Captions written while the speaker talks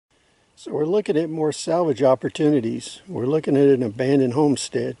So we're looking at more salvage opportunities. We're looking at an abandoned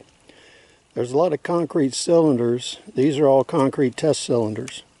homestead. There's a lot of concrete cylinders. These are all concrete test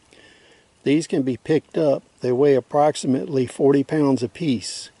cylinders. These can be picked up. They weigh approximately 40 pounds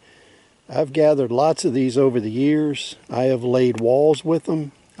apiece. I've gathered lots of these over the years. I have laid walls with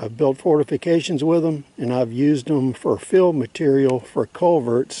them. I've built fortifications with them, and I've used them for fill material for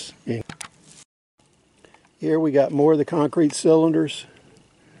culverts. Here we got more of the concrete cylinders.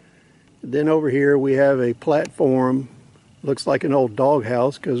 Then over here we have a platform. Looks like an old dog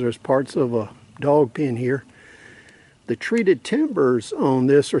house because there's parts of a dog pen here. The treated timbers on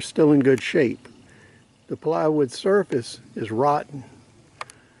this are still in good shape. The plywood surface is rotten.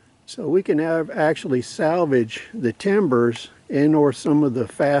 So we can actually salvage the timbers and or some of the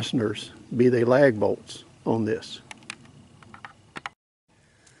fasteners, be they lag bolts, on this.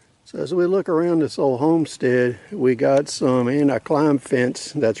 So as we look around this old homestead, we got some anti-climb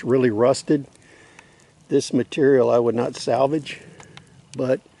fence that's really rusted. This material I would not salvage,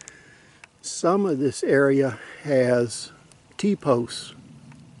 but some of this area has T-posts,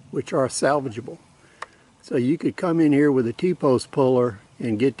 which are salvageable. So you could come in here with a T-post puller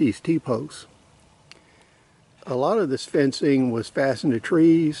and get these T-posts. A lot of this fencing was fastened to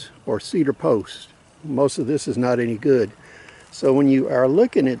trees or cedar posts. Most of this is not any good. So when you are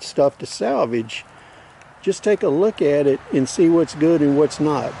looking at stuff to salvage, just take a look at it and see what's good and what's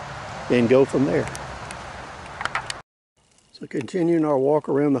not, and go from there. So continuing our walk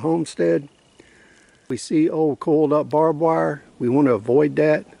around the homestead, we see old coiled up barbed wire. We want to avoid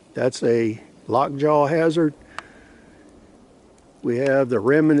that. That's a lockjaw hazard. We have the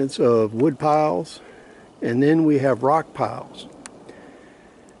remnants of wood piles, and then we have rock piles.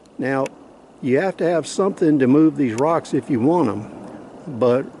 Now, you have to have something to move these rocks if you want them,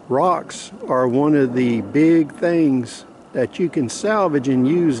 but rocks are one of the big things that you can salvage and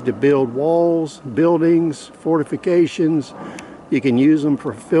use to build walls, buildings, fortifications. You can use them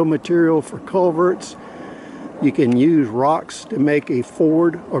for fill material for culverts. You can use rocks to make a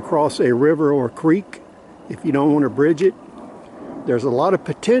ford across a river or creek if you don't want to bridge it. There's a lot of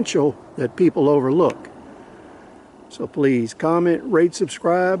potential that people overlook. So please comment, rate,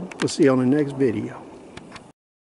 subscribe. We'll see you on the next video.